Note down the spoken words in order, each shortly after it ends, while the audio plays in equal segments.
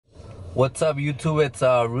What's up, YouTube? It's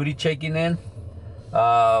Rudy checking in.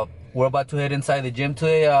 We're about to head inside the gym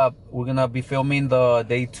today. We're gonna be filming the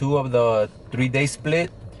day 2 of the 3-day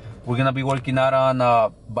split. We're gonna be working out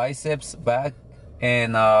on biceps, back,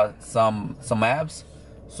 and some abs.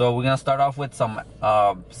 So we're gonna start off with some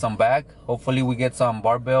back. Hopefully we get some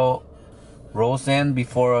barbell rows in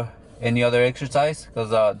before any other exercise, because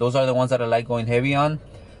those are the ones that I like going heavy on.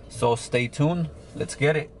 So stay tuned. Let's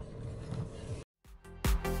get it.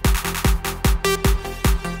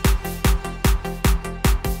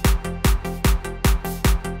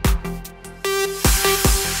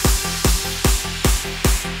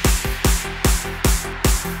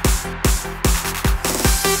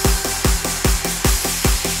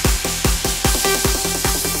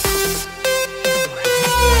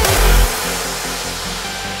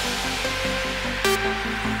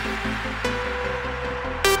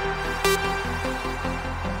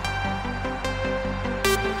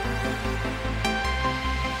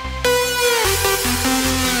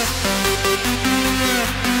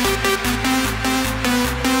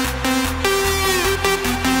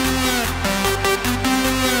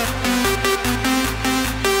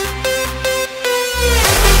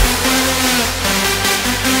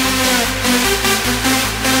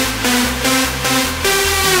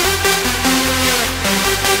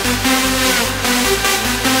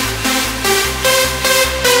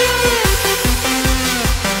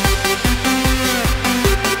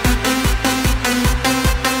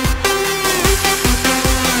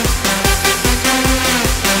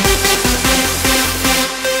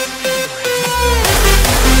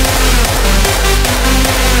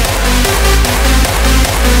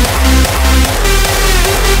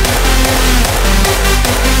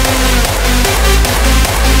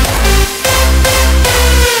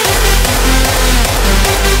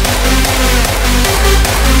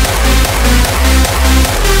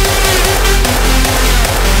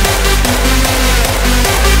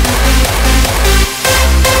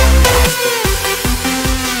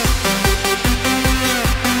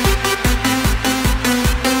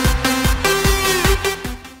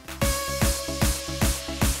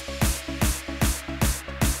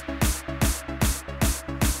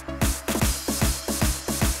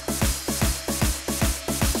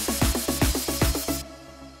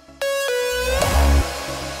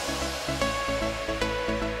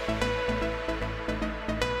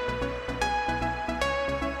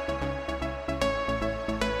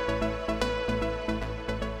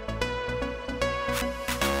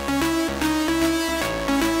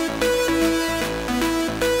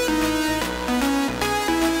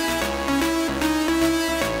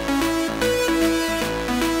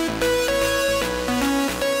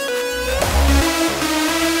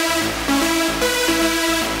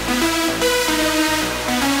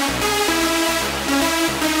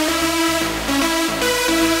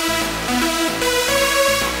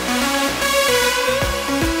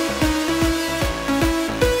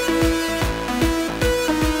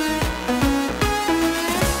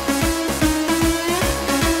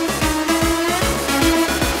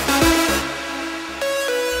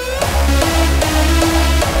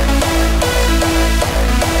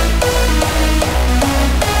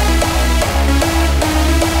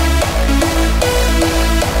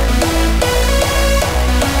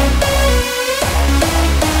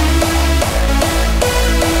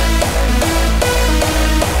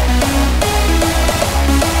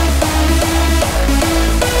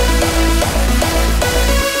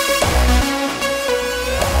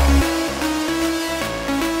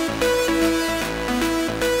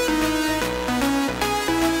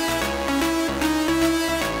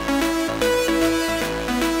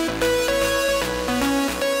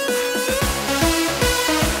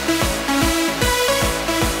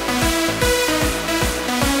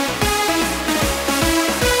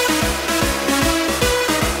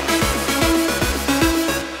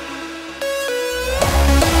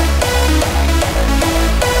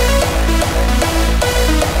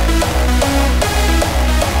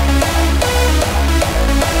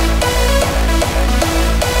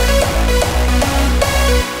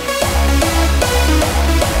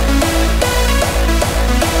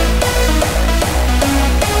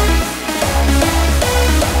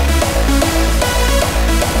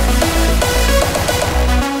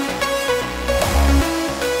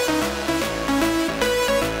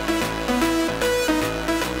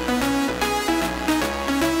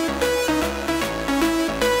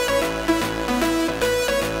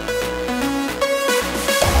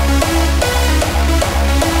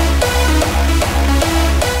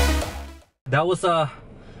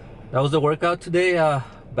 That was the workout today.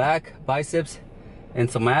 Back, biceps, and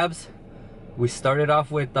some abs. We started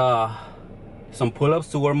off with some pull-ups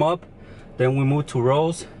to warm up, then we moved to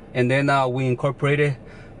rows, and then we incorporated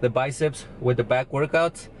the biceps with the back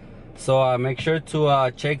workouts. So make sure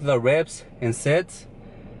to check the reps and sets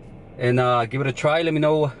and give it a try. Let me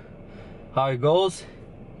know how it goes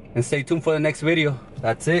and stay tuned for the next video.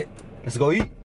 That's it. Let's go eat.